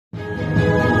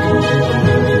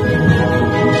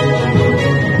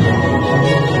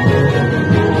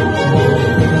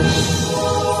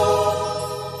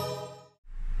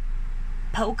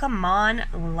Pokemon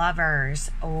lovers,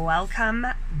 welcome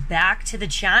back to the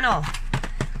channel.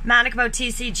 Manic About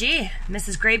TCG,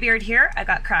 Mrs. Graybeard here. I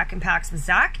got Crackin packs with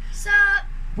Zach. Sup?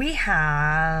 We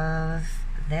have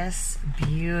this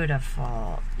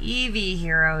beautiful Eevee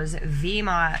Heroes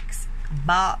VMAX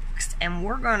Box, and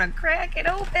we're gonna crack it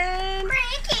open.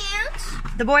 Crack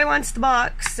it. The boy wants the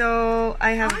box, so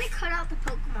I want to cut out the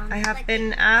Pokemon. I have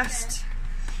been asked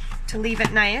to leave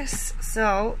it nice,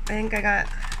 so I think I got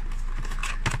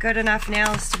good enough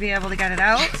nails to be able to get it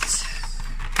out.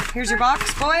 Here's your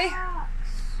box, boy.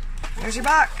 There's your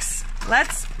box.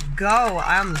 Let's go.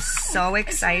 I'm so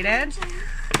excited.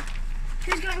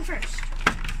 Who's going first?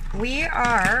 We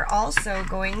are also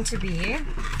going to be,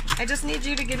 I just need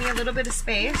you to give me a little bit of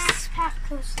space. Next pack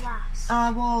goes last.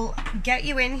 We'll get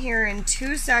you in here in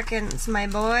 2 seconds, my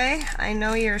boy. I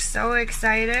know you're so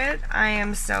excited. I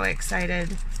am so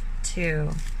excited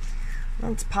too.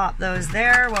 Let's pop those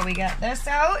there while we get this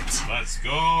out. Let's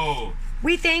go.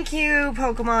 We thank you,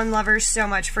 Pokemon lovers, so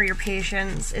much for your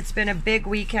patience. It's been a big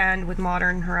weekend with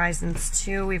Modern Horizons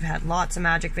 2. We've had lots of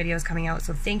Magic videos coming out,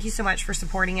 so thank you so much for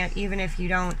supporting it. Even if you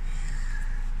don't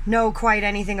know quite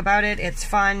anything about it, it's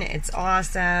fun, it's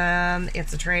awesome,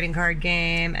 it's a trading card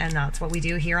game, and that's what we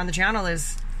do here on the channel,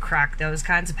 is crack those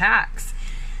kinds of packs.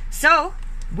 So,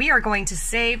 we are going to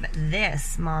save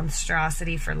this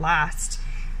monstrosity for last.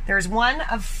 There's one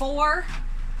of four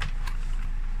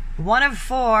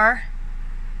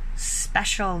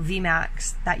special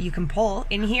VMAX that you can pull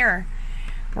in here.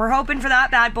 We're hoping for that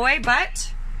bad boy,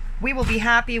 but we will be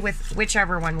happy with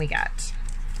whichever one we get.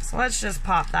 So let's just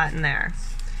pop that in there.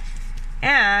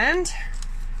 And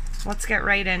let's get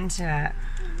right into it.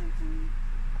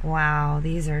 Wow,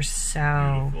 these are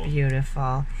so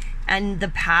beautiful. And the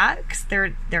packs,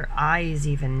 their eyes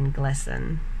even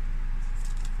glisten.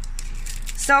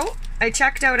 So, I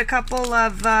checked out a couple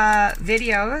of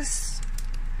videos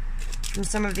from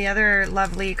some of the other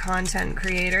lovely content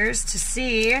creators to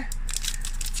see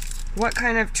what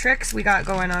kind of tricks we got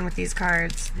going on with these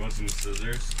cards. You want some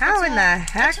scissors? How in the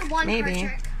heck? That's a one-card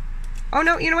trick. Oh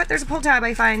no, you know what? There's a pull tab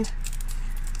I found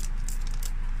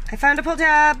a pull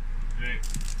tab. Okay.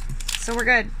 So we're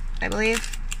good, I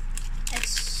believe.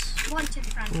 It's one to the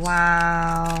front.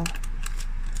 Wow.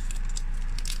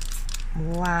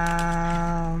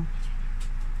 Wow.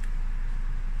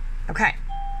 Okay.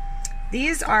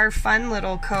 These are fun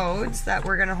little codes that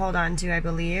we're going to hold on to, I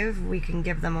believe. We can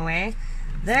give them away.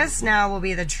 This now will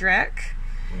be the trick.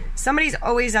 Somebody's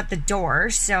always at the door,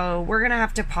 so we're going to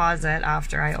have to pause it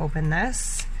after I open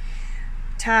this.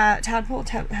 Tadpole,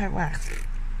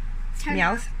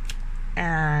 Meowth,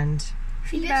 and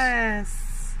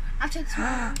Phoebus.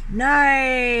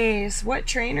 Nice! What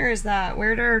trainer is that?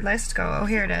 Where did our list go? Oh,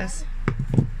 here it is.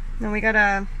 No, we got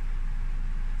a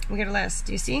list.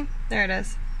 Do you see? There it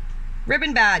is.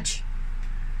 Ribbon badge.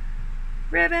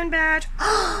 Ribbon badge.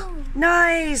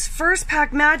 Nice! First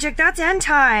pack magic. That's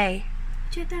Entei.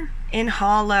 It's right there. In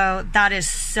hollow. That is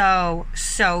so,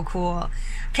 so cool.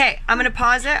 Okay, I'm going to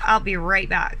pause it. I'll be right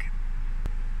back.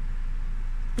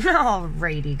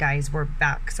 Alrighty, guys. We're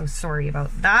back. So sorry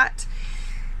about that.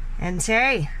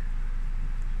 Entei.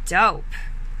 Dope.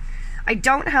 I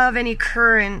don't have any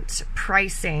current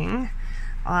pricing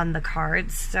on the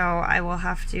cards, so I will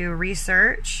have to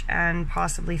research and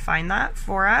possibly find that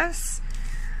for us.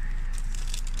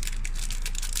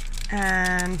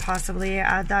 And possibly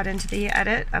add that into the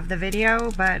edit of the video,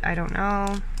 but I don't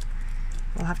know.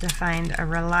 We'll have to find a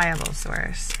reliable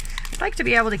source. I'd like to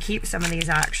be able to keep some of these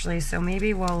actually, so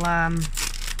maybe we'll, I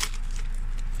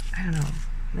don't know.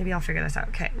 Maybe I'll figure this out.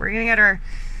 Okay, we're gonna get our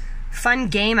fun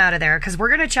game out of there because we're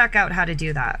gonna check out how to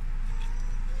do that.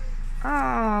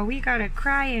 Oh, we got a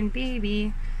crying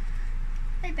baby.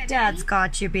 Hey, baby. Dad's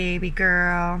got you, baby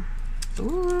girl.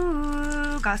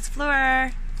 Ooh,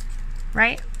 Gossifleur.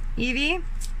 Right, Eevee?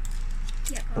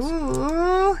 Yeah,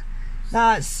 ooh,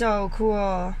 that's so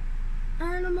cool.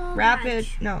 Animal Rapid,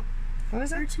 badge. no, what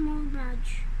was it? Animal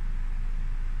badge.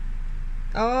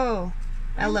 Oh,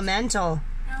 elemental.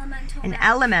 An badge.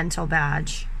 elemental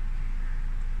badge.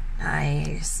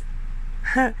 Nice.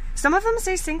 Some of them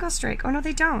say single strike. Oh no,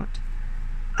 they don't.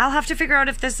 I'll have to figure out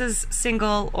if this is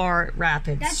single or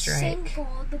rapid strike. That's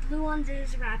single. The blue ones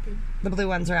is rapid. The blue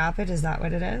ones are rapid. Is that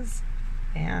what it is?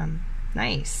 Bam.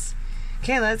 Nice.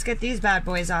 Okay, let's get these bad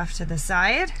boys off to the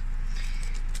side.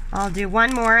 I'll do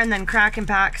one more, and then Crackin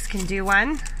packs can do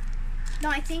one. No,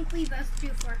 I think we both do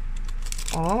 4.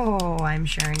 Oh, I'm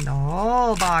sharing the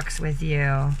whole box with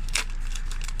you.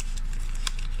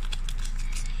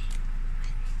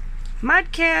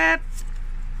 Mudkip.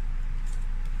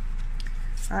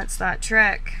 That's that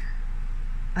trick.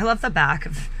 I love the back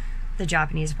of the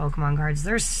Japanese Pokemon cards.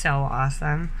 They're so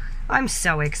awesome. I'm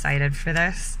so excited for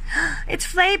this. It's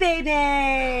Flay Baby!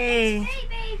 Hey,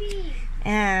 baby!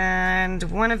 And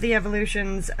one of the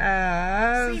evolutions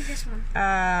of... Sleeve this one.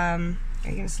 Are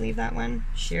you going to sleeve that one?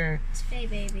 Sure. It's Faye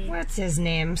Baby. What's his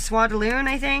name? Swadaloon,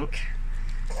 I think.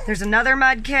 There's another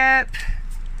Mudkip.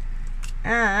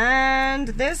 And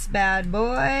this bad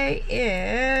boy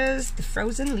is the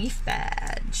Frozen Leaf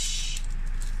Badge.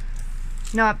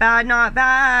 Not bad, not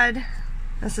bad.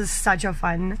 This is such a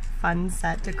fun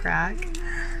set to crack.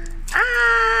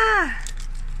 Ah!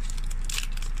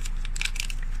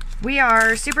 We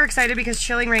are super excited because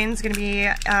Chilling Reign is going to be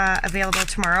available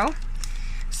tomorrow.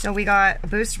 So we got a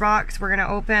boost box we're going to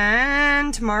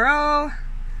open tomorrow.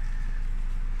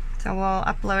 So we'll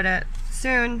upload it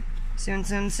soon. Soon,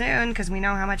 because we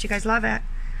know how much you guys love it.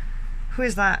 Who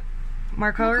is that?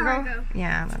 Marco?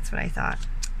 Yeah, that's what I thought.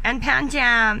 And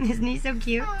Panjam. Isn't he so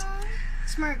cute? Aww.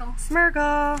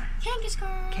 Smurgle.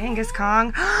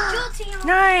 Kangaskong. Jolteon.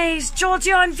 Nice!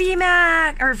 Jolteon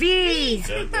VMAX! Or V!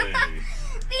 Deadly.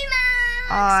 VMAX!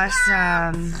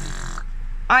 Awesome.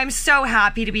 I'm so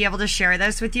happy to be able to share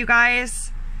this with you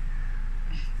guys.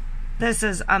 This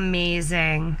is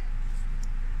amazing.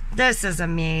 This is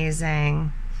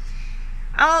amazing.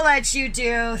 I'll let you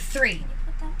do 3.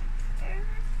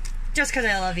 Just because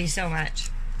I love you so much.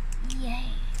 Yay.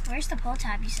 Where's the pull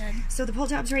tab you said? So the pull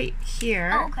tab's right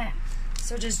here. Oh, okay.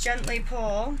 So just gently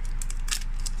pull.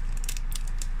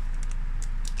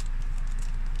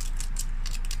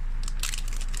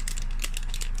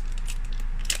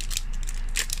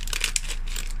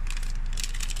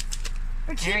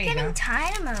 We keep There you getting go.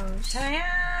 Dynamos.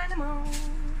 Dynamo.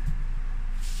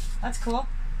 That's cool.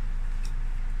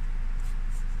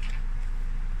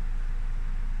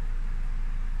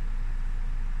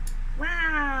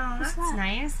 Wow, What's that's that?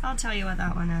 nice. I'll tell you what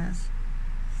that one is.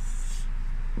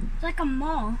 It's like a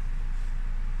mall.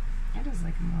 It is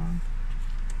like a mall.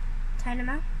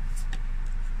 Dynamo?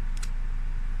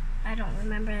 I don't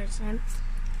remember its name.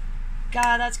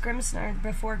 God, that's Grimmsnarl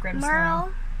before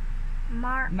Grimmsnarl.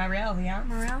 Maril, yeah.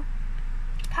 Morel.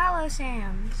 Palo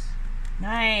Sam's.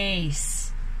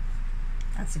 Nice.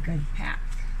 That's a good pack.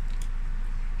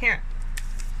 Here.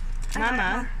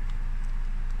 Mama.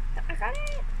 I got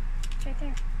it. It's right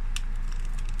there.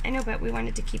 I know, but we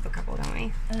wanted to keep a couple, don't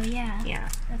we? Oh, yeah. Yeah.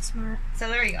 That's smart. So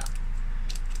there you go.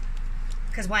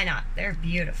 Because why not? They're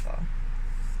beautiful.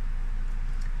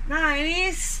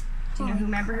 Nice. Do you know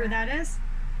remember who that is?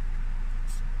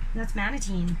 That's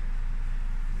Manatine.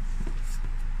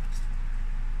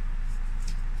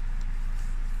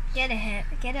 Get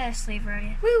a sleeve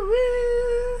ready. Woo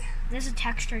woo. There's a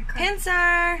textured card.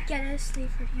 Pinsir. Get a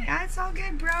sleeve ready. Yeah, it's all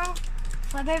good, bro.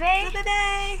 Flip baby.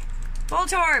 Bye-bye.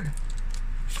 Voltorb.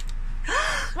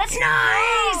 Let's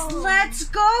Nice. go. Let's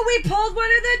go. We pulled one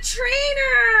of the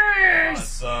trainers.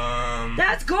 Awesome.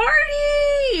 That's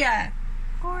Gordy.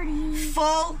 Gordy.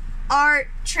 Full art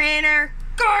trainer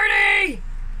Gordy.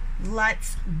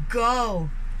 Let's go.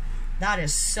 That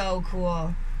is so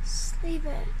cool. Sleeve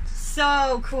it.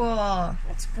 So cool.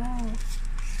 Let's go.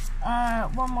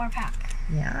 One more pack.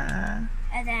 Yeah.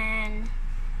 And then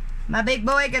My big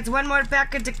boy gets one more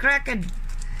packet to Crackin.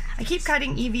 I keep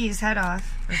cutting Eevee's head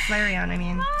off. Or Flareon, I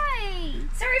mean. hi.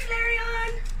 Sorry,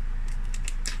 Flareon.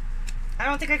 I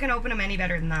don't think I can open them any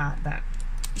better than that, but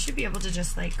you should be able to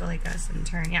just like go like this and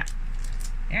turn. Yeah.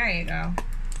 There you go.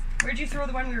 Where'd you throw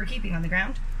the one we were keeping? On the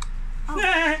ground?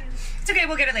 Oh. It's okay,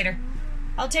 we'll get it later.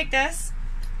 I'll take this.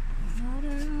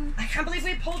 I can't believe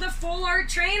we pulled a full art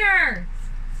trainer.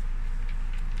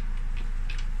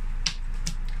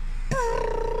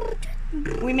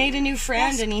 We made a new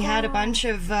friend, and he had a bunch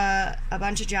of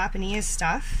Japanese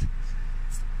stuff.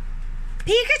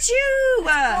 Pikachu!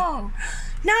 Oh.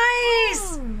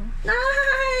 Nice!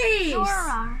 Nice!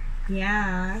 Zora.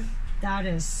 Yeah, that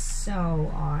is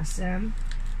so awesome.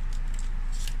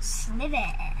 Sleeve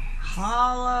it.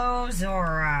 Hollow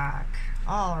Zorak.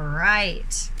 All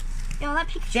right. Yo, that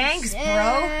Pikachu. Thanks,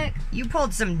 bro. You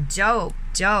pulled some dope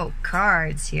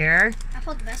cards here. I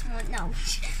pulled the best one. No.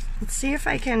 Let's see if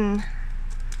I can.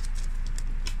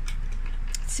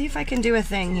 Do a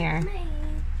thing here.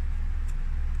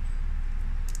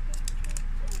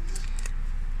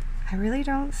 I really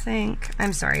don't think.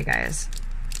 I'm sorry, guys.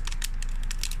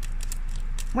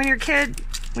 When you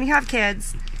have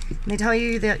kids, and they tell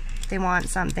you that they want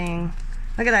something.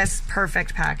 Look at this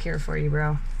perfect pack here for you,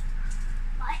 bro.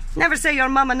 What? Never say your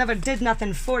mama never did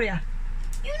nothing for you.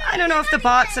 I don't know if the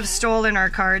bots have stolen our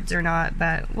cards or not,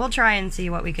 but we'll try and see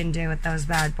what we can do with those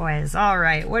bad boys. All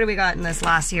right, what do we got in this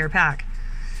last year pack?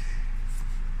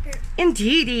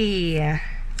 Indeedy.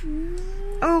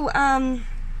 Oh,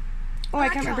 Oh, I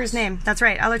can't remember his name. That's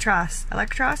right, Electros.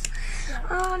 Electros? Yeah.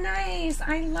 Oh, nice.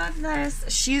 I love this.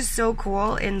 She's so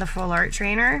cool in the full art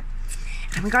trainer.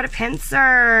 And we got a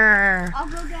pincer. I'll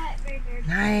go get very, very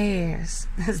Nice.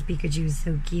 This Pikachu is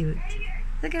so cute.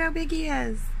 Look at how big he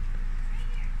is.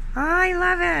 Oh, I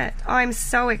love it. Oh, I'm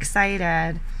so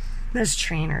excited. This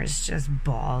trainer is just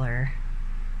baller.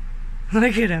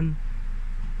 Look at him.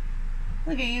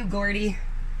 Look at you, Gordy.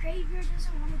 Graveyard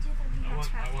doesn't want to do the I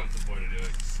VMAX want the boy to do it.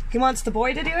 He wants the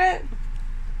boy to do it?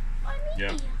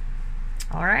 Yeah.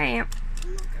 All right.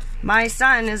 My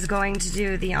son is going to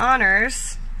do the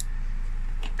honors.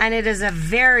 And it is a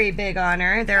very big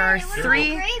honor. There are What about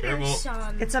 3. Graveyard's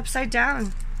son? It's upside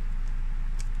down.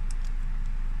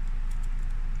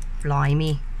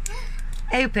 Blimey.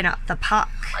 Open up the puck.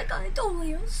 I got it,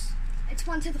 Dolios. It's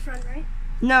one to the front, right?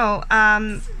 No,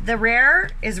 the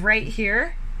rare is right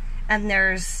here. And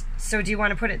there's... So do you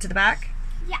want to put it to the back?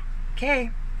 Yeah.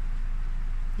 Okay.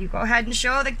 You go ahead and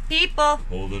show the people.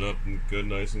 Hold it up and good,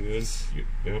 nice and good.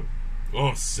 Yep.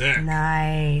 Oh, sick.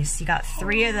 Nice. You got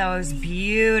 3 of those.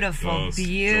 Beautiful, Those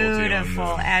beautiful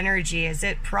Jolteon, energies.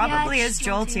 It probably Yeah, is it's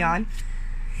Jolteon.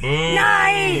 Boom.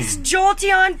 Nice!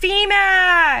 Jolteon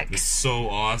VMAX! It's so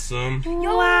awesome.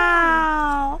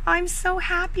 Wow! I'm so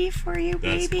happy for you,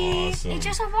 That's baby. awesome. It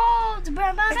just evolved.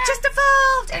 It just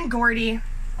evolved! And Gordy.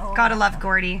 Oh, Gotta love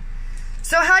Gordy.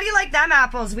 So how do you like them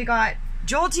apples? We got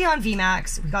Jolteon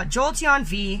VMAX. We got Jolteon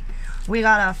V. We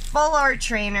got a full art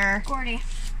trainer. Gordy.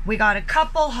 We got a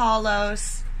couple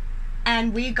holos.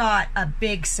 And we got a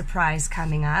big surprise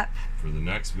coming up. For the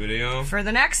next video. For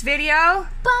the next video,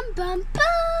 Bum, bum,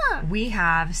 bum. we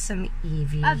have some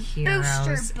Eevee A Heroes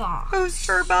booster box.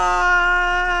 booster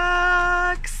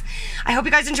box. I hope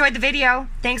you guys enjoyed the video.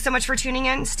 Thanks so much for tuning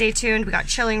in. Stay tuned. We got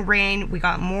Chilling Rain. We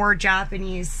got more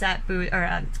Japanese set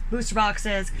booster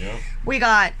boxes. Yep. We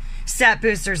got set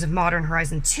boosters of Modern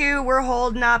Horizon 2 we're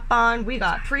holding up on. We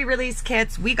got pre-release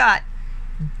kits. We got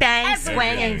Bang, Swang,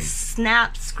 and Everything.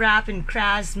 Snap, Scrap, and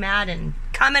Kraz, Mad, and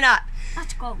coming up.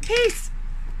 Let's go. Peace.